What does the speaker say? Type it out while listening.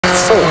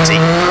40,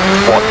 1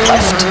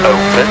 left,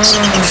 opens,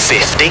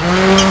 50,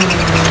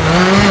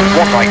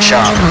 1 right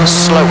sharp,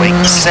 slowing,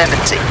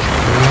 70,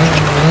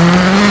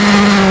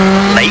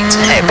 late,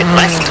 hairpin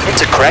left,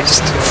 into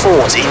crest,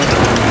 40,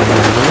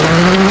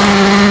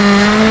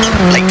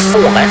 late 4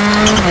 left,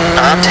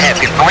 and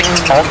hairpin right,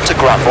 onto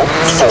gravel,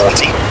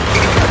 40,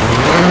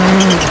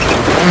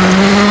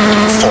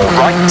 4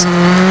 right,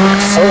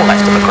 4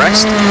 left of a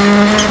crest,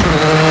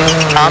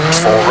 and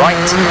 4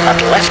 right, and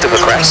left of a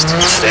crest,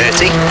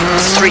 30,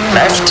 3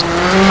 left,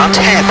 and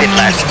hairpin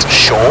left,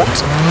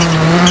 short,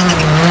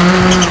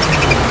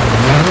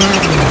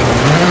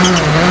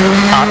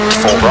 and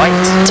 4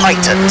 right,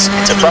 tightens,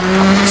 into bump,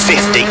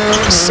 50,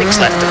 6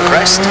 left of a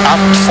crest,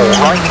 and 4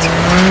 right,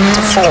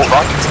 to 4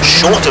 right,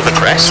 short of a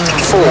crest,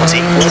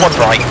 40, 1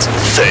 right,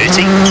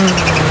 30,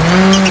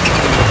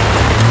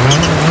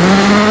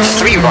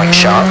 3 right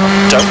sharp,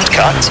 don't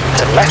cut,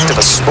 to left of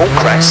a small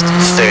crest,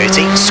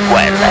 30,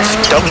 square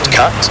left, don't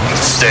cut,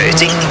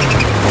 30, 4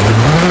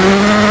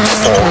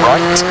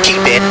 right,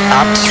 keep in,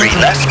 and 3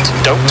 left,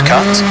 don't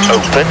cut,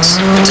 opens,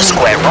 into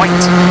square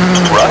right,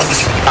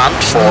 rough, and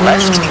 4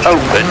 left,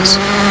 opens,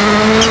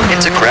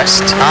 into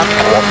crest, and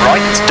 1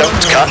 right,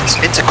 don't cut,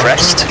 into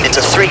crest,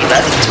 into 3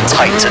 left,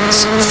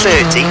 tightens,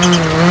 30,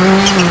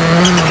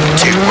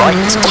 2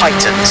 right,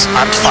 tightens,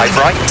 and 5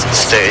 right,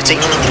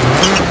 30,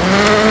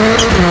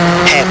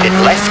 hairpin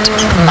left,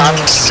 and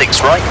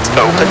 6 right,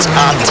 opens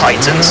and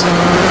tightens,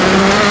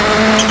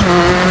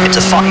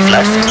 into 5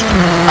 left,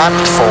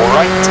 and 4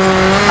 right,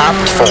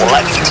 and 4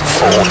 left,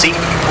 40,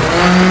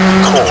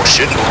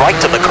 caution,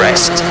 right of the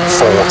crest,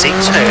 40,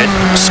 turn,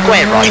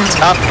 square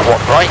right, and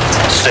 1 right,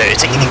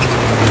 30,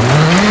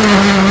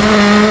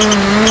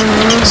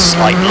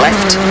 slight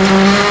left,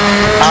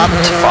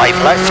 and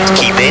 5 left,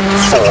 keep in,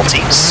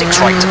 40, 6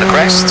 right to the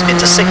crest,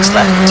 into 6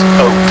 left,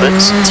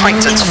 opens,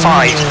 tightens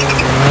 5,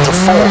 to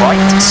 4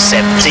 right,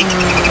 70,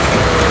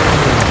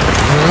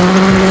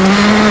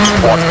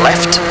 1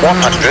 left,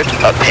 100,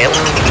 uphill,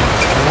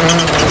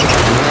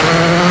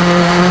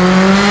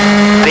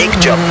 big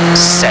jump,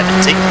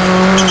 70,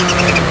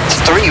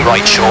 3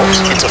 right short,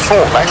 into 4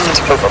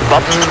 left, over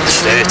bump,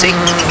 30,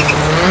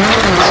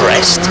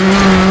 crest,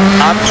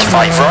 and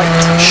 5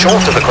 right,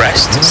 short of the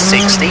crest,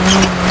 60,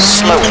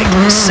 slowing,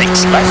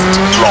 6 left,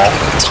 long,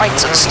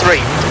 tightens 3,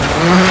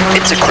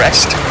 into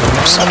crest,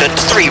 sudden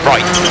 3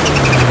 right,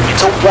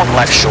 into 1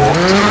 left short,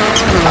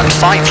 and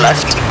 5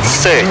 left,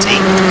 30,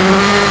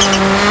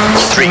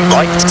 3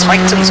 right,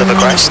 tightens of the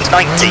crest,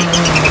 90,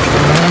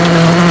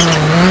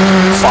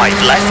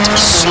 5 left,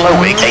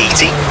 slowing,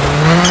 80,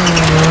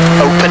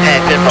 open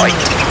hairpin right,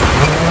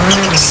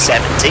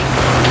 70,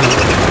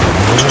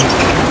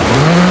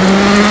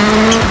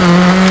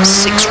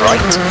 6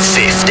 right,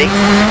 50,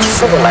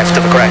 4 left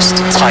of a crest,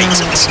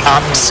 tightens,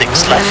 and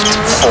 6 left,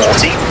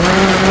 40,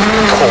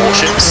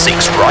 caution,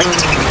 6 right,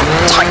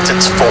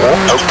 tightens 4,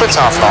 opens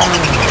half long,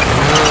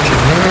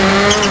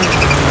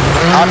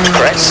 and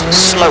crest,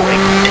 slowing,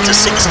 into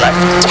 6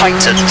 left,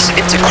 tightens,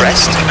 into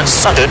crest, and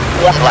sudden,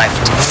 1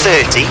 left,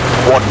 30,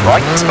 1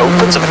 right,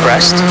 opens of a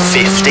crest,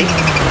 50,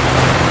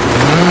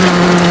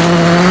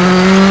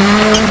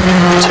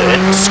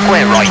 turn,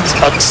 square right,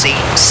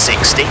 unseen,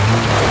 60,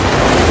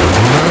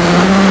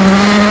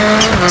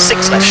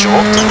 6 left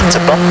short, to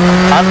bump,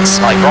 and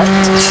slide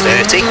right,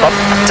 30, bump,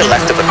 to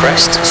left of a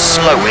crest,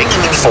 slowing,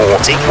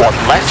 40,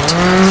 1 left,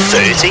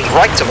 30,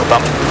 right of a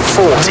bump,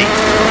 40,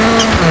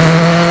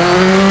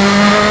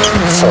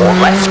 4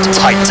 left,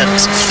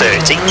 tightens,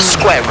 30,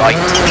 square right,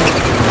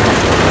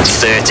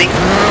 30,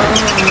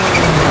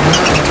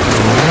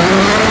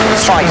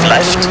 5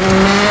 left,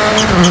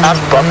 and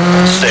bump,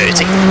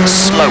 30,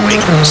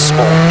 slowing,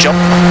 small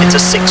jump, into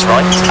 6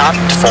 right,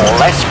 and 4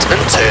 left,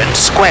 and turn,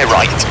 square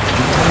right,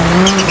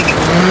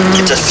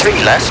 into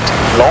 3 left,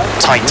 long,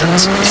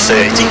 tightens,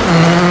 30,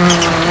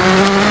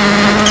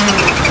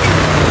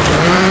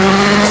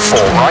 4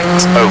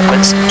 right,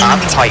 opens,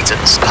 and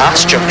tightens,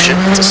 past junction,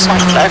 to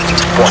slight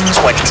left,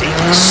 120,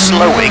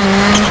 slowing,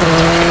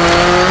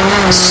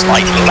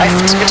 slight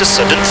left, into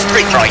sudden,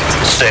 3 right,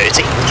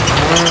 30,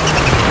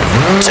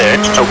 turn,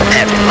 open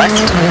hairpin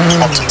left,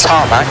 onto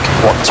tarmac,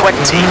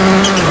 120,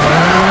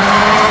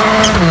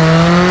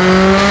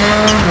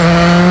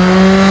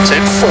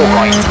 turn 4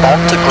 right,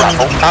 onto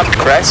gravel, and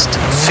crest,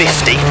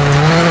 50,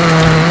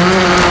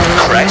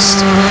 crest,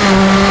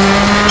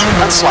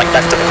 and slight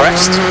left of the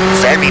crest,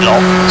 very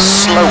long,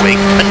 slowing,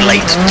 and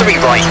late, 3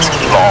 right,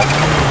 long,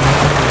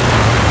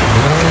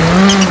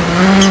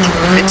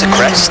 into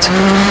crest,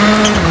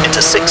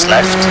 into 6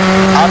 left,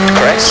 and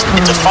crest,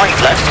 into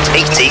 5 left,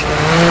 80,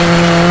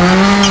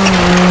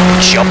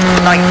 jump,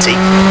 90,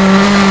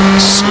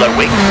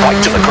 slowing,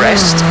 right of a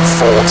crest,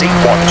 40,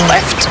 1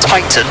 left,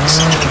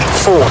 tightens,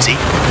 40,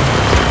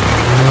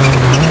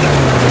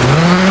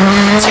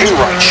 2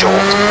 right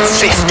short,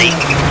 50,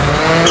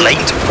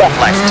 late, 1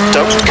 left,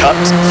 don't cut,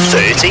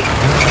 30,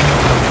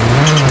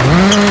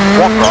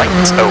 1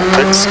 right,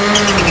 opens,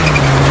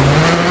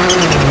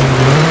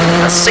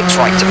 and 6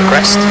 right of a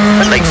crest,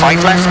 and late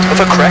 5 left of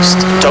a crest,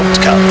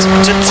 don't cut,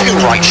 to 2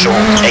 right short,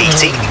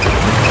 80,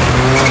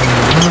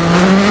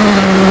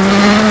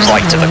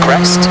 right of a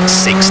crest,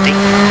 60.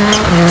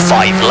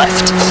 5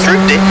 left, through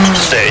dip,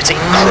 30.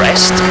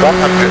 Crest,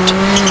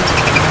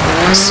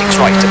 100. 6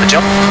 right of a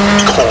jump,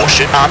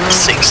 caution, and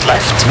 6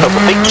 left over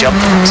big jump,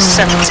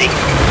 70.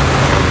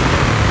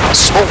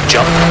 Small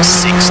jump,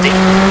 60.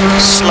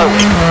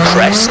 Slowing,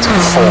 crest,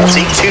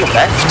 40. 2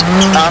 left,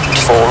 and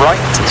 4 right,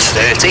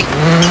 30.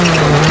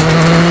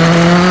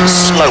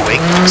 Slowing,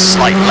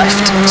 slight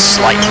left,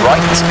 slight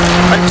right,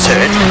 and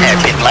turn,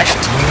 hairpin left,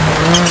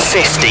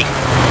 50.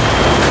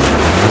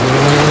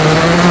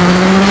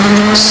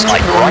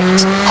 Slight right,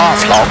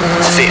 half long,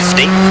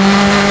 50.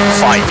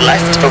 5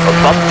 left over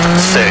bump,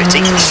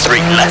 30.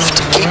 3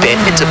 left, keep in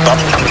into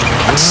bump,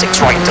 and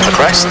 6 right to the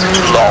crest,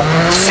 long,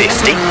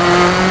 50.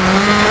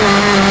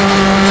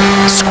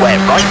 Square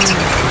right.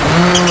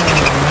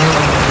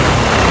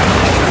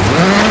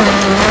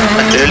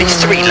 And early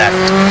 3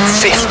 left,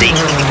 50.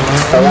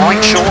 4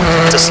 right short,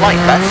 to slight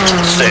left,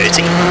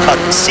 30.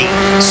 Unseen,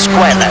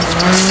 square left,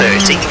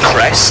 30.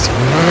 Crest.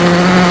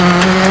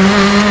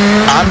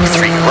 And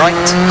 3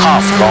 right,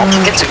 half long,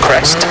 into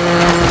crest.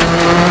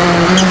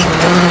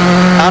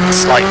 And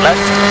slight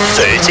left,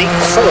 30.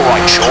 4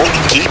 right short,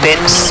 keep in,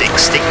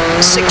 60.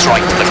 6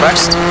 right to the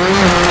crest.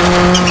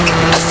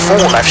 4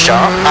 left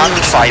sharp, and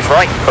 5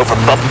 right, over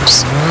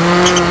bumps.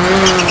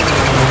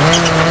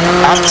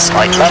 And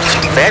slight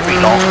left, very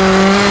long.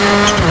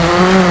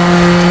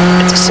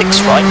 Into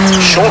 6 right,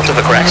 short of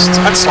a crest,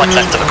 and slight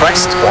left of a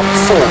crest,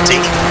 140.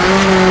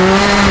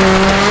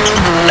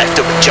 Left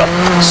of a jump,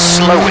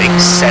 slowing,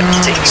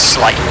 70,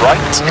 slight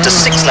right, into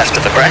 6 left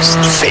of a crest,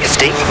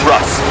 50,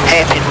 rough,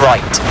 hairpin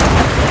right.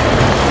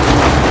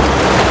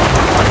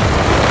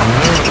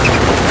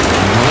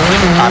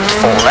 And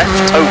 4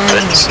 left,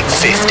 opens,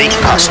 50,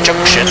 past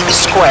junction,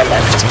 square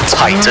left,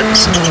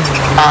 tightens,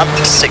 and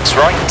 6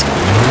 right.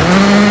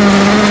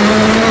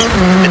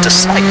 Into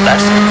slight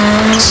left,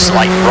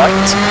 slight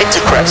right, into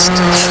crest,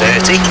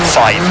 30,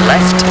 5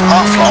 left,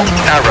 half long,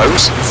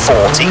 arrows,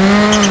 40.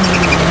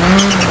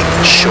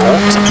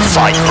 Short,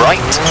 5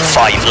 right,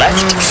 5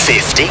 left,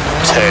 50,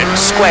 turn,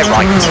 square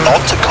right,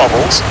 onto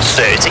cobbles,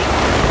 30.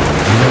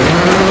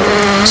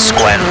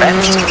 Square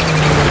left,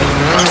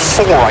 and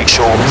 4 right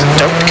short,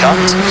 don't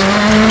cut,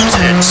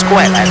 turn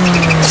square left,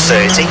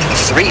 30,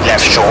 3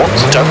 left short,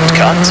 don't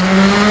cut,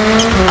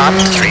 and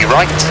 3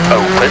 right,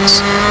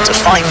 opens, to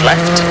 5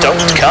 left,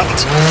 don't cut,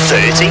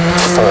 30,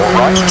 4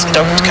 right,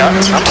 don't cut,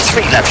 and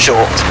 3 left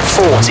short,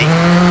 40.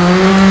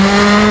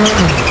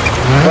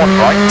 1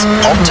 right,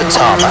 onto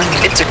tarmac,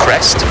 into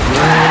crest,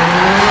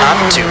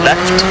 and 2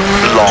 left,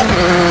 long.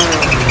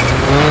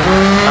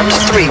 And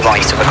 3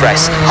 right of a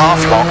crest, half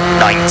long,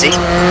 90.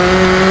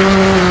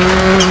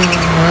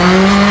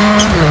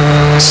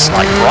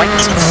 Slight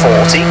right,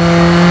 40.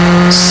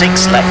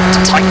 6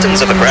 left,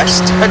 tightens of a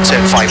crest, and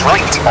turn 5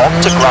 right,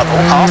 onto gravel,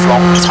 half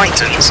long,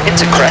 tightens,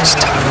 into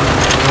crest.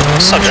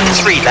 Sudden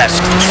 3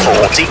 left,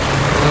 40.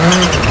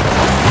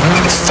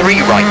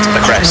 3 right of a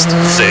crest,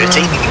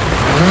 30.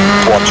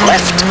 1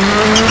 left,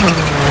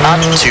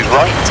 and 2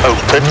 right,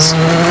 opens.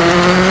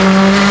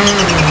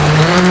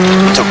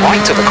 To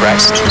right of a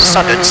crest,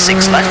 sudden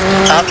 6 left,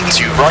 and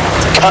 2 right,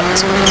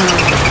 cut.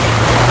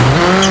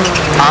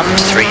 And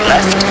 3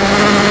 left,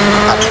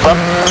 and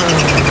bump.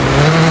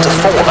 To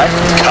 4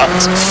 left, cut,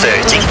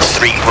 30,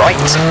 3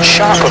 right,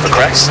 sharp of a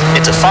crest,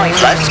 into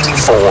 5 left,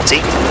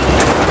 40.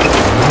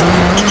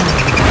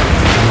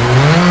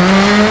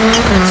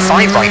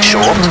 5 right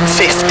short,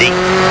 50.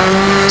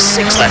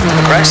 6 left of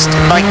the crest,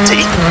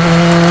 90.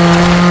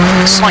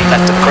 Slight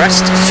left of the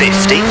crest,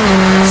 50.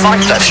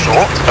 5 left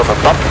short, over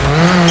bump.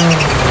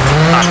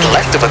 And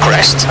left of a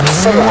crest, and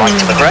 4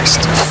 right of a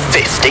crest,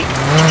 50.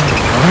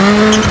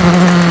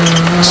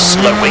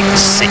 Slowing,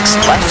 6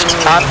 left,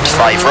 and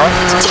 5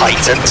 right,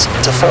 tightens,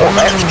 to 4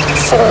 left,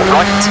 4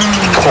 right,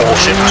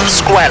 caution,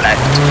 square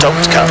left,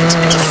 don't cut,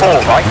 into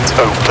 4 right,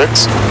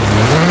 opens.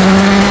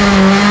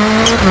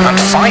 And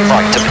 5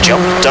 right of a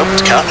jump,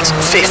 don't cut,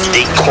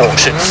 50,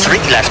 caution, 3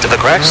 left of a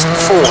crest,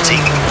 40.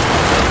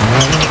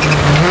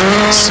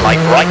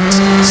 Slight right,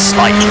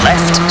 slight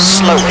left,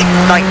 slowing,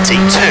 90,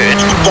 turn,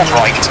 1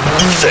 right,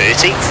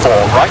 30, 4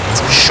 right,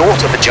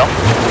 short of a jump.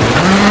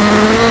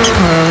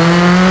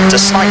 To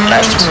slight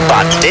left,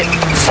 bad dip,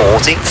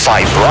 40,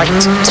 5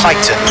 right,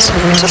 tightens,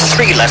 to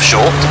 3 left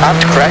short,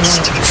 and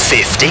crest,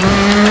 50.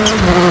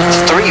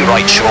 3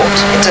 right short,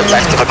 into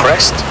left of a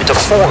crest, into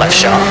 4 left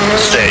sharp,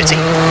 30.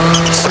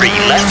 3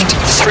 left,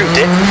 through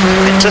dip,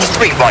 into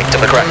 3 right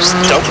of a crest,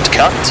 don't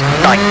cut,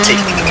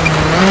 90.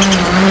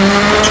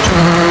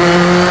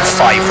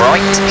 5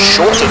 right,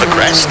 short of a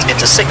crest,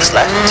 into 6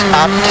 left,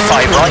 and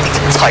 5 right,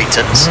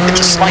 tightens,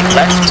 into slight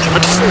left,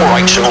 and 4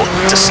 right short,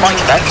 to slight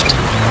left.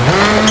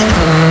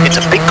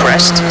 Into big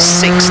crest,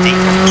 60.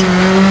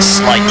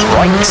 Slight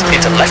right,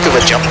 into left of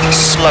a jump,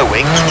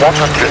 slowing,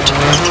 100.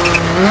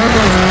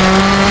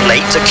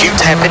 Late acute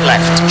hairpin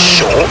left,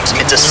 short,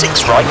 into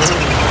 6 right.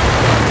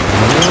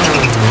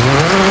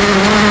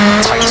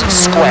 Tighten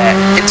square,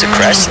 into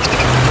crest.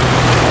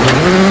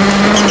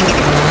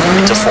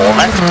 Into into 4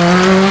 left,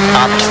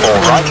 and 4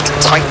 right,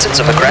 tightens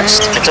of a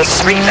crest, into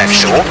 3 left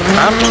short,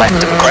 and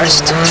left of a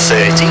crest,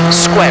 30,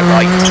 square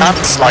right, and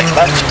slight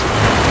left.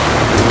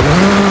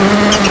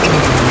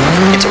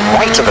 Into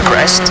right of a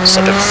crest,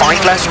 sudden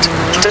 5 left,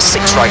 to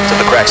 6 right of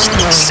a crest,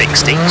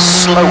 60,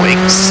 slowing,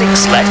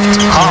 6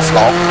 left, half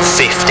long,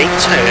 50,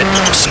 turn,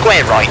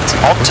 square right,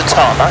 onto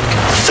tarmac,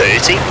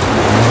 30,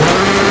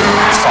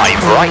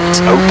 5 right,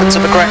 open to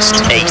the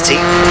crest,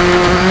 80,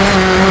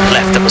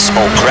 left of a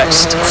small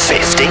crest,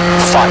 50,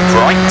 5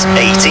 right,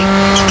 80,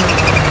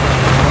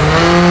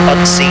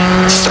 unseen,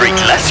 3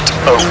 left,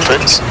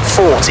 opens,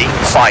 40,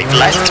 5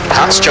 left,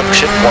 past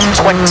junction,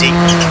 120,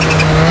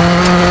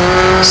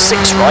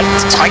 6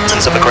 right,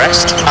 tightens of a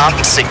crest,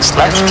 and 6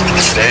 left,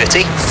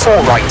 30,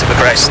 4 right of a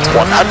crest,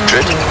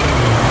 100,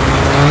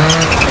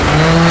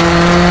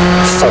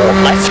 4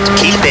 left,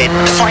 keep in,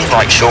 5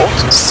 right short,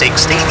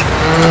 60,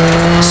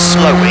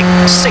 slowing,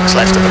 6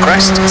 left of a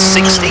crest,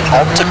 60,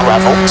 onto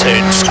gravel,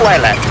 turn square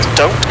left,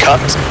 don't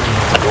cut,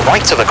 and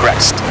right of a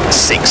crest,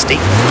 60,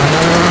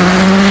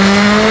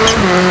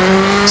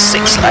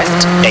 6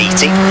 left,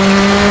 80,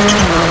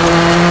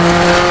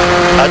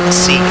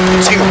 unseen,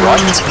 2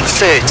 right,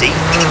 30,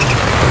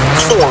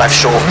 4 left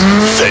short,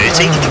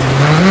 30,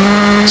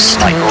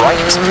 slight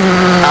right,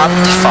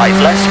 and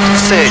 5 left,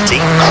 30,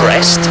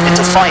 crest,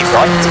 into 5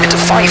 right, into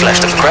 5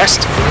 left of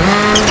crest,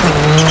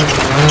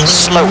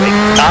 slowing,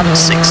 and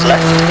 6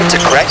 left, into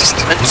crest,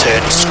 and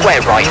turn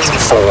square right,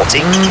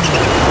 40,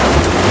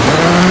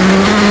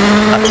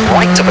 and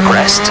right of a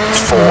crest,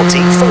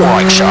 40, 4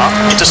 right sharp,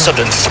 into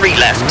sudden 3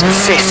 left,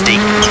 50,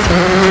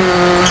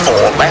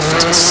 4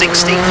 left,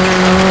 60,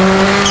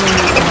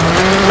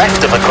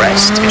 left of a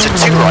crest, into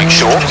 2 right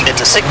short,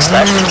 into 6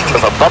 left,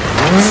 of a bump,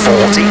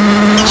 40,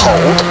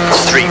 hold,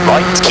 3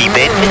 right, keep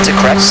in, into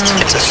crest,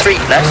 into 3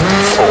 left,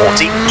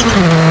 40,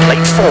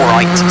 late 4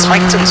 right,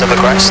 tightens of a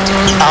crest,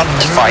 and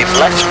 5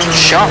 left,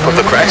 sharp of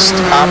a crest,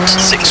 and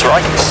 6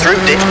 right, through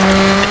dip,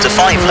 into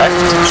 5 left,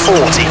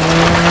 40,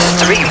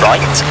 3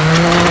 right,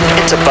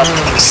 into bump,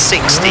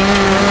 60,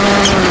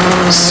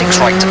 6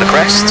 right to the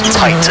crest,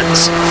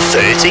 tightens,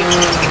 30,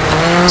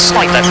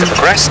 slight left of the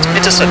crest,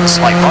 into sudden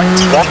slight right,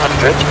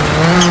 100,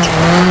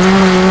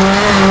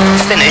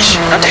 finish,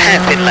 and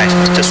hairpin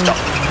left to stop.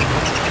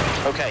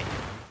 Okay.